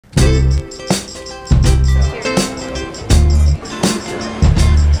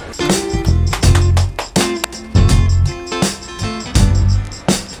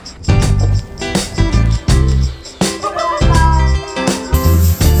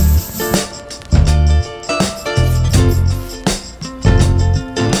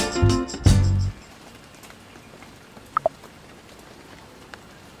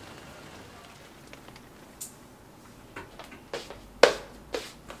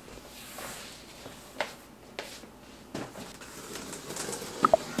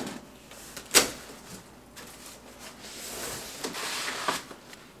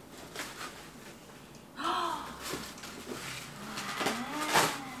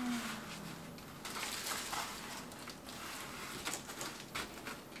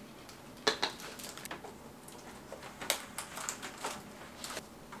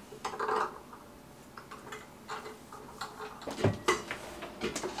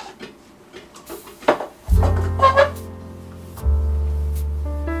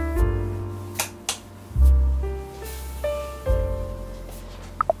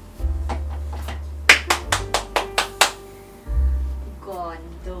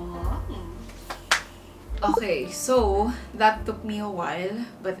Okay, so that took me a while.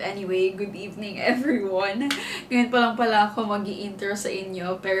 But anyway, good evening everyone. Ngayon pa lang pala ako mag-i-intro sa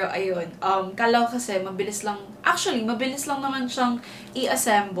inyo. Pero ayun, kala ko kasi mabilis lang. Actually, mabilis lang naman siyang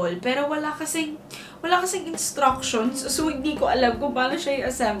i-assemble. Pero wala kasing instructions. So hindi ko alam kung paano siya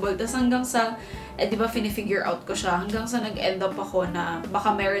i-assemble. Tapos hanggang sa di ba, fini-figure out ko siya hanggang sa nag-end up ako na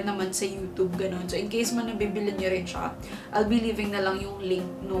baka meron naman sa YouTube, ganun. So, in case man nabibili nyo rin siya, I'll be leaving na lang yung link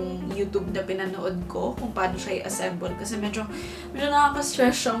nung YouTube na pinanood ko kung paano siya i-assemble. Kasi medyo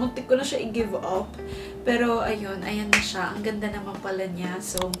nakaka-stress siya. Muntik ko na siya i-give up. Pero, ayun, ayan na siya. Ang ganda naman pala niya.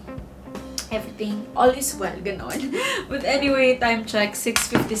 So, everything, all is well, ganon. But anyway, time check,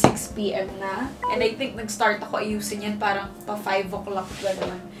 6:56 PM na. And I think nag-start ako ayusin yan parang pa 5 o'clock,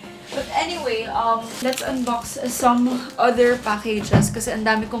 ganon. But anyway, let's unbox some other packages kasi ang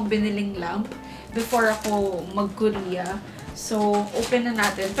dami kong biniling lamp before ako mag-Korea. So, open na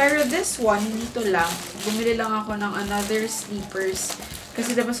natin. Pero this one, hindi to lamp. Bumili lang ako ng another sleepers.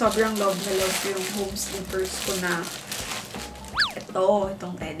 Kasi diba sobrang love na love yung home sleepers ko na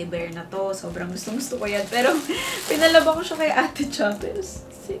itong teddy bear na to. Sobrang gusto ko yan. Pero, pinalaba ko siya kay Ate Cha. Pero,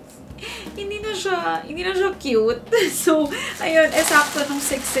 hindi na siya cute. So, ayun, sakto nung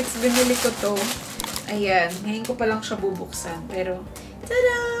 6'6" binili ko to. Ayan, ngayon ko pa lang siya bubuksan. Pero,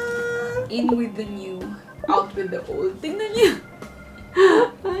 tada! In with the new, out with the old. Tingnan niya.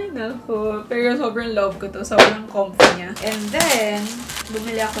 Ay, nako. Pero sobrang love ko to. Sobrang comfy niya. And then,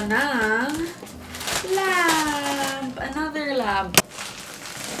 bumili ako ng lamp. Another lamp.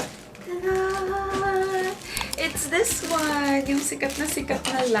 Tada! It's this one. Yung sikat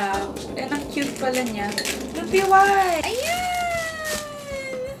na lamp. And ang cute pala niya. Lupiway!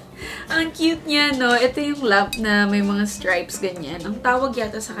 Ayan! Ang cute niya, no? Ito yung lamp na may mga stripes, ganyan. Ang tawag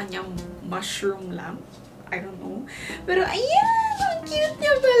yata sa kanya, mushroom lamp. I don't know. Pero ayan! Ang cute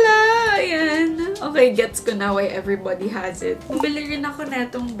niya pala! Ayan. Okay, gets ko na why everybody has it. Bumili rin ako na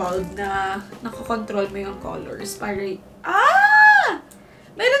itong bulb na nakakontrol mo yung colors. Para...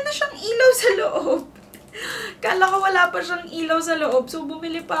 Meron na siyang ilaw sa loob. Kala ko wala pa siyang ilaw sa loob. So,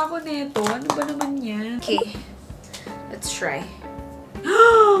 bumili pa ako nito. Ano ba naman yan? Okay. Let's try.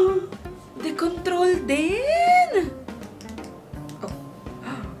 The control din! Oh.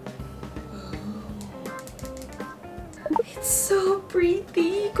 It's so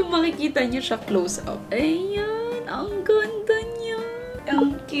pretty. Kung makikita niyo siya close up. Ayan. Ang ganda niya.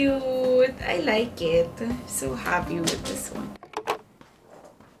 Ang cute. I like it. So happy with this one.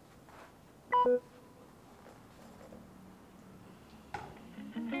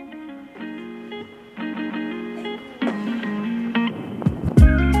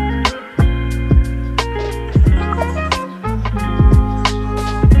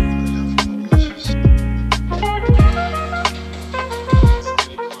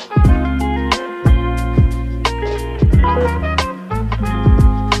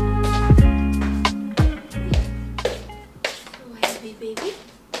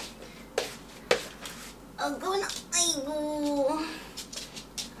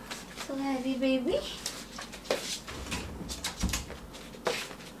 So heavy, baby.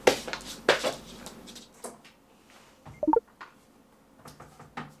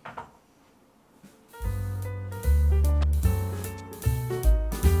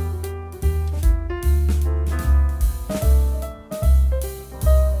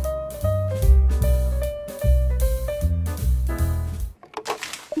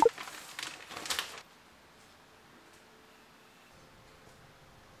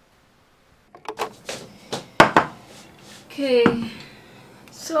 Okay,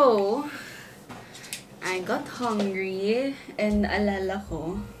 so, I got hungry and alala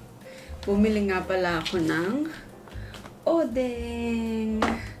ko, bumili nga pala ako ng odeng.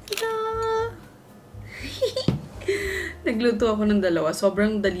 Tada! Nagluto ako ng dalawa.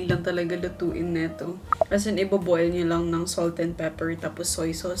 Sobrang dali lang talaga lutuin neto. As in, iboboil nyo lang ng salt and pepper, tapos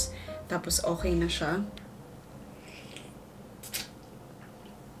soy sauce, tapos okay na siya.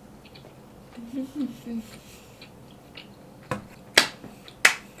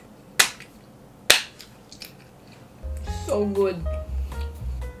 So good.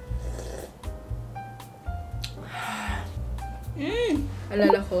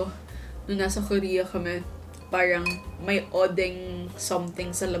 Alala ko, nung nasa Korea kami, parang may odeng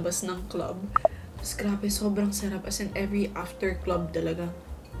something sa labas ng club. Tapos grabe, sobrang sarap. As in, every after club talaga.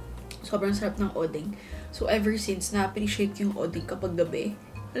 Sobrang sarap ng odeng. So ever since, na-appreciate yung odeng kapag gabi.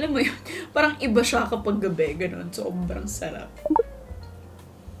 Alam mo yun, parang iba siya kapag gabi. Ganon, sobrang sarap.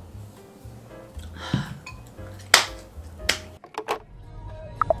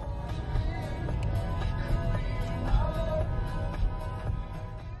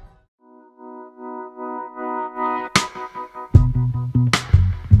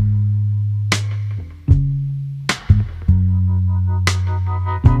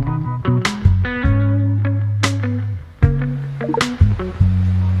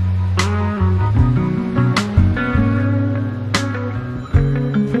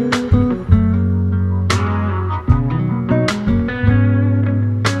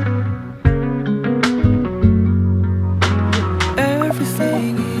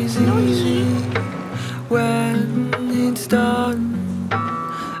 is easy when it's done.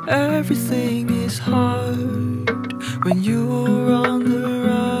 Everything is hard when you're on the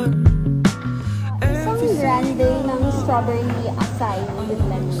run. Isang grande ng strawberry acai with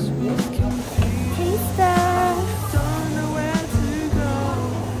lemon. Taste that! Don't know where to go.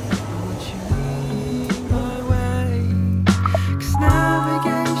 Won't you lead my way? 'Cause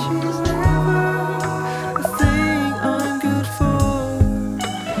navigation is never a thing I'm good for.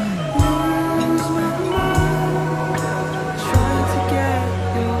 Lose my mind, trying to get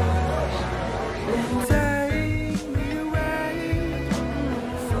yours. Take me away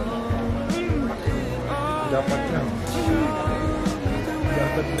from it all. Dapat lang.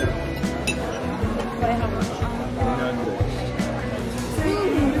 Dapat lang. 100.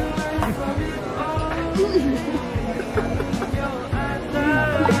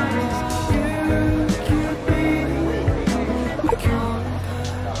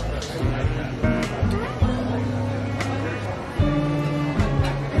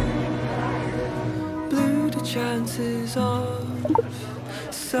 Blew the chances of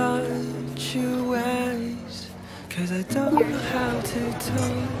such a waste, 'cause I don't know how to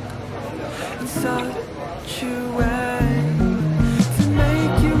talk in such a way to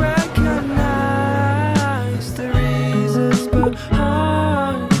make you recognize the reasons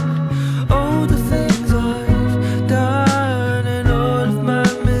behind all the things I've done and all of my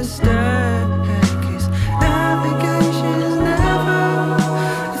mistakes. 'Cause navigation is never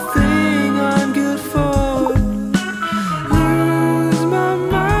a thing I'm good for. Lose my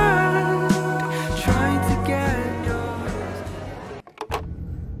mind trying to get yours.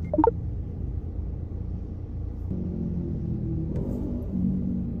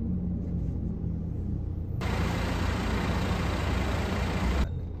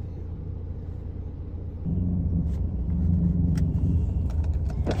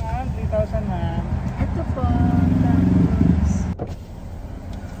 Ah, 3,000 na. Ito po. Tapos...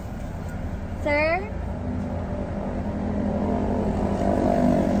 Sir?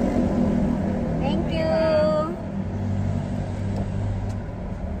 Thank you.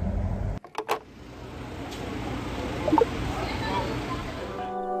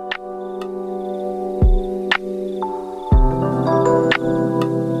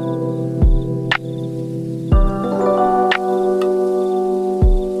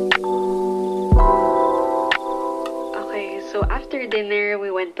 Okay, so after dinner,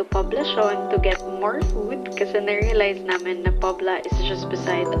 we went to Poblacion to get more food kasi na-realize namin na Pobla is just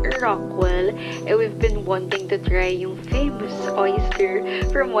beside Rockwell and we've been wanting to try yung famous oyster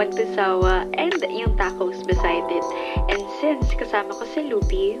from Sawa and yung tacos beside it. And since kasama ko si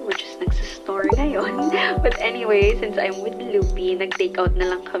Lupi, which is nagsistore ngayon, but anyway, since I'm with Lupi, nag-take out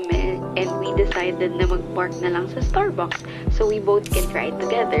na lang kami and we decided na mag-park na lang sa Starbucks so we both can try it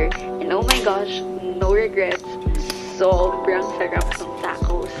together. And oh my gosh, no regrets. Sobrang sarap ng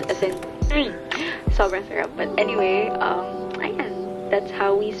tacos. As in, sobrang sarap. But anyway, ayan. That's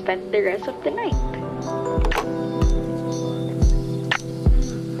how we spent the rest of the night.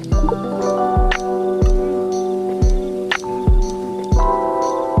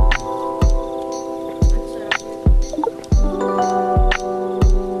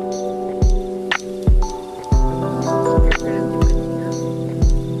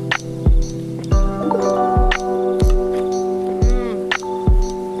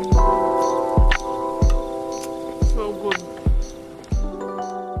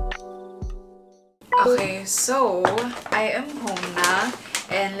 Okay, so, I am home na.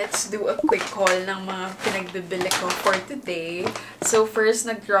 And let's do a quick haul ng mga pinagbibili ko for today. So, first,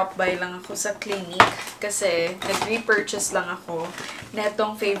 nag-drop by lang ako sa clinic kasi nag-repurchase lang ako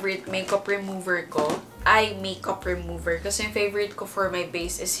netong favorite makeup remover ko. Eye makeup remover. Kasi yung favorite ko for my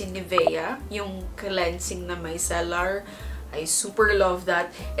base is si Nivea, yung cleansing na micellar. I super love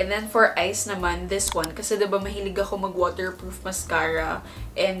that. And then for eyes naman, this one. Kasi diba mahilig ako mag-waterproof mascara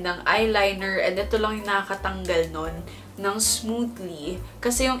and ng eyeliner. And ito lang yung nakakatanggal nun ng smoothly.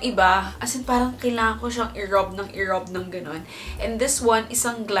 Kasi yung iba, as in parang kailangan ko siyang i-rub ng ganun. And this one,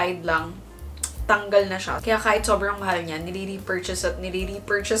 isang glide lang. Tanggal na siya. Kaya kahit sobrang mahal niya,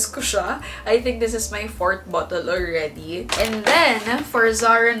 nire-repurchase ko siya. I think this is my 4th bottle already. And then, for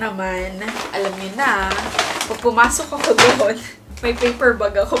Zara naman, alam niyo na, pag pumasok ako doon, may paper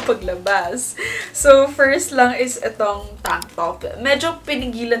bag ako paglabas. So, first lang is itong tank top. Medyo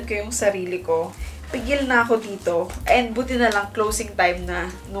pinigilan ko yung sarili ko pigil na ako dito. And buti na lang, closing time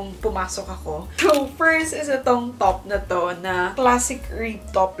na nung pumasok ako. So, first is itong top na to, na classic rib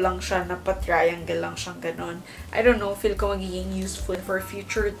top lang siya, na pa-triangle lang siyang ganon. I don't know, feel ko magiging useful for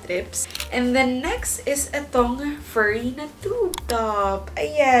future trips. And then next is itong furry na tube top.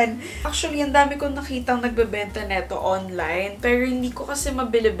 Ayan. Actually, ang dami kong nakitang nagbebenta neto online, pero hindi ko kasi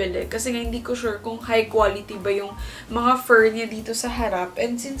mabili-bili. Kasi nga hindi ko sure kung high quality ba yung mga fur niya dito sa harap.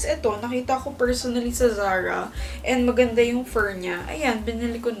 And since ito, nakita ko personally sa Zara, and maganda yung fur niya, ayan,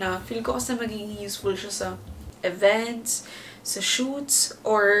 binili ko na. Feel ko kasi magiging useful siya sa events, sa shoots,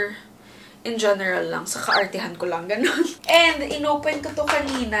 or in general lang, sa kaartihan ko lang, ganun. And, inopen ko to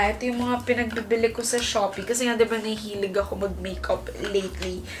kanina. Ito yung mga pinagbibili ko sa Shopee. Kasi nga, diba, nahihilig ako mag-makeup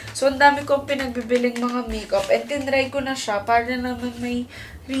lately. So, ang dami kong pinagbibiling mga makeup. And, tinry ko na siya para naman may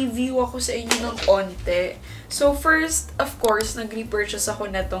review ako sa inyo ng onte. So, first, of course, nag-repurchase ako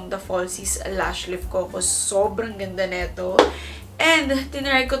netong The Falsies Lash Lift ko. Sobrang ganda neto. And,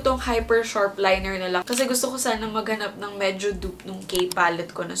 tinry ko tong hyper sharp liner na lang. Kasi gusto ko sana maghanap ng medyo dupe nung K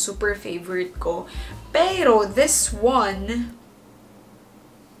palette ko na super favorite ko. Pero, this one,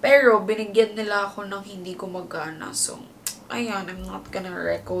 binigyan nila ako ng hindi gumagana. So, ayan, I'm not gonna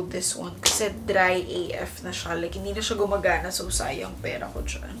reco this one kasi dry AF na siya. Like, hindi na siya gumagana, so sayang pera ko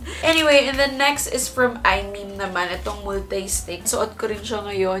dyan. Anyway, and then next is from iMeme naman, itong multi-stick. Suot ko rin siya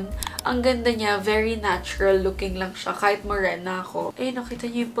ngayon. Ang ganda niya, very natural looking lang siya, kahit morena ako. Eh, nakita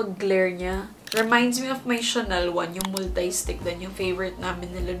niyo yung pag-glare niya? Reminds me of my Chanel one, yung multi-stick din, yung favorite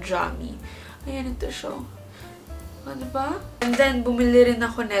namin nila, Jamie. Ayan, ito siya. Ano ba? And then, bumili rin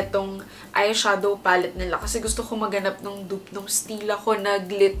ako netong eyeshadow palette nila kasi gusto ko maghanap ng dupe nung stila ko na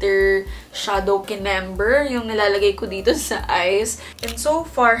glitter shadow kinember, yung nilalagay ko dito sa eyes. And so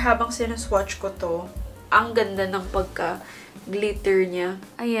far, habang sinuswatch ko to, ang ganda ng pagka-glitter niya.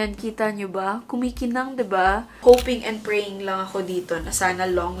 Ayan, kita nyo ba? Kumikinang, diba? Hoping and praying lang ako dito na sana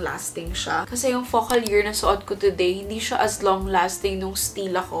long-lasting siya. Kasi yung focal year na suot ko today, hindi siya as long-lasting nung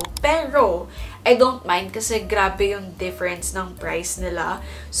stila ko. Pero, I don't mind kasi grabe yung difference ng price nila.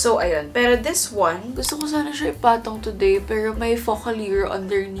 So, ayun. Pero this one, gusto ko sana siya ipatong today, pero may focal year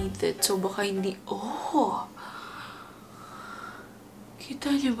underneath it. So, baka hindi... Oh!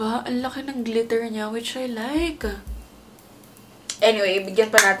 Kita niyo ba? Ang laki ng glitter niya, which I like. Anyway,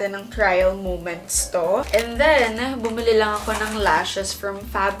 bigyan pa natin ng trial moments to. And then, bumili lang ako ng lashes from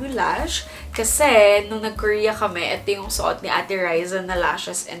Fabulash. Kasi, nung nag-Korea kami, ito yung suot ni Ate Riza na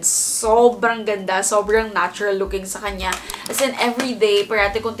lashes. And sobrang ganda, sobrang natural looking sa kanya. As in, everyday,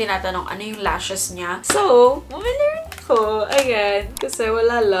 parati kong tinatanong ano yung lashes niya. So, bumili rin ako. Ayan, kasi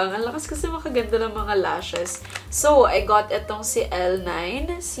wala lang. Ang lakas kasi makaganda ng mga lashes. So, I got itong si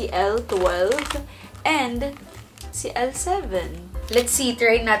L9, si L12, and si L7. Let's see,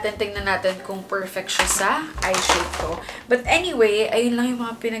 try natin, tingnan natin kung perfect siya sa eye shape ko. But anyway, ayun lang yung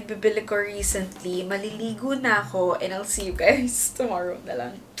mga pinagbibili ko recently. Maliligo na ako and I'll see you guys tomorrow na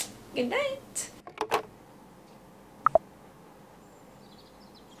lang. Good night!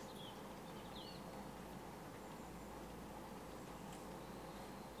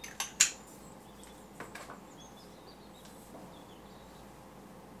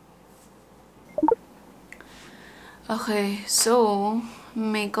 Okay, so,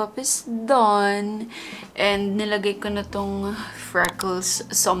 makeup is done. And nilagay ko na tong freckles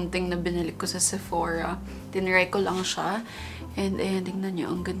something na binili ko sa Sephora. Tinry ko lang siya. And ayan, tingnan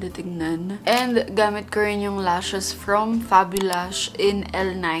nyo, ang ganda tingnan. And gamit ko rin yung lashes from Fabulash in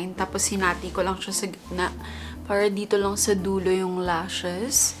L9. Tapos hinati ko lang siya sa gitna. Para dito lang sa dulo yung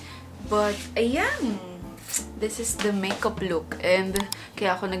lashes. But, ayan! This is the makeup look. And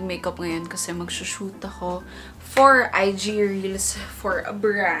kaya ako nag-makeup ngayon kasi mag-shoot ako for IG Reels for a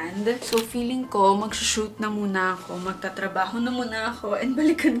brand. So, feeling ko, mag-shoot na muna ako, magtatrabaho na muna ako, and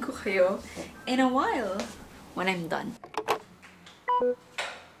balikan ko kayo in a while when I'm done.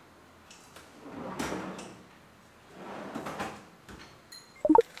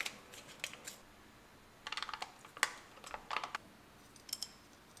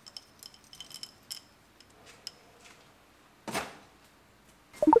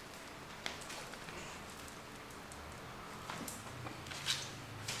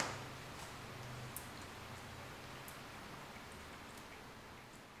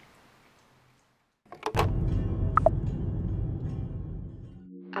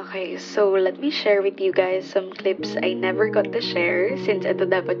 Okay, so let me share with you guys some clips I never got to share since ito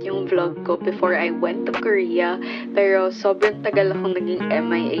dapat yung vlog ko before I went to Korea. Pero sobrang tagal akong naging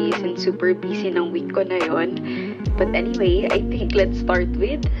MIA since super busy ng week ko na yon. But anyway, I think let's start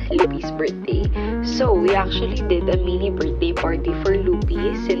with Lupi's birthday. So, we actually did a mini birthday party for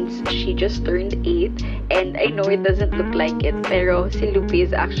Lupi since she just turned 8. And I know it doesn't look like it, pero si Lupi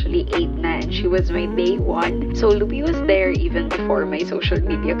is actually 8 na and she was my day 1. So, Lupi was there even before my social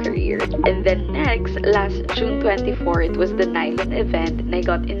media career. And then next, last June 24, it was the nylon event and I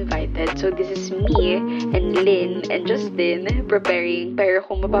got invited. So, this is me and Lynn and Justin preparing. Pero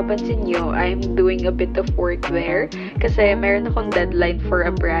kung mapapansin nyo, I'm doing a bit of work there kasi meron akong deadline for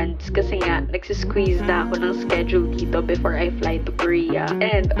a brand kasi nga nagsisqueeze na ako ng schedule dito before I fly to Korea.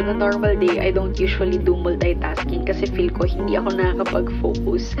 And on a normal day, I don't usually do multitasking kasi feel ko hindi ako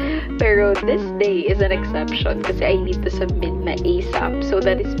nakakapag-focus. Pero this day is an exception kasi I need to submit na ASAP. So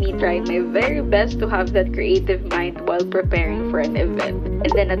that is me trying my very best to have that creative mind while preparing for an event.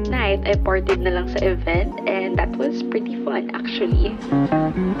 And then at night, I partied na lang sa event and that was pretty fun actually.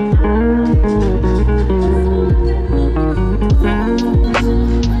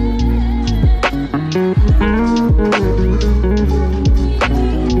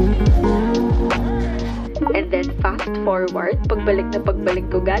 And then fast forward, pagbalik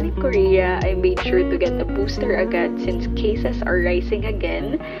ko galing Korea, I made sure to get a booster agad since cases are rising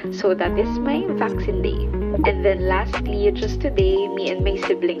again. So that is my vaccine day. And then lastly, just today, me and my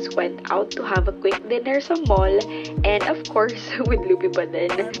siblings went out to have a quick dinner sa mall. And of course, with Lupi pa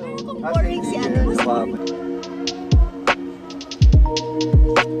din. Boring si ano.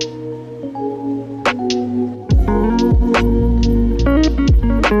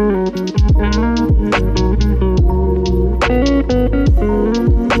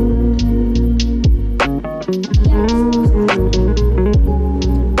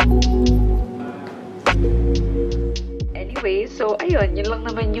 Anyway, so ayun, yun lang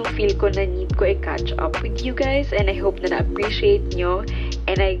naman yung feel ko na need ko i-catch up with you guys and I hope na na-appreciate nyo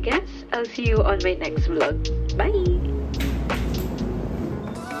and I guess I'll see you on my next vlog. Bye!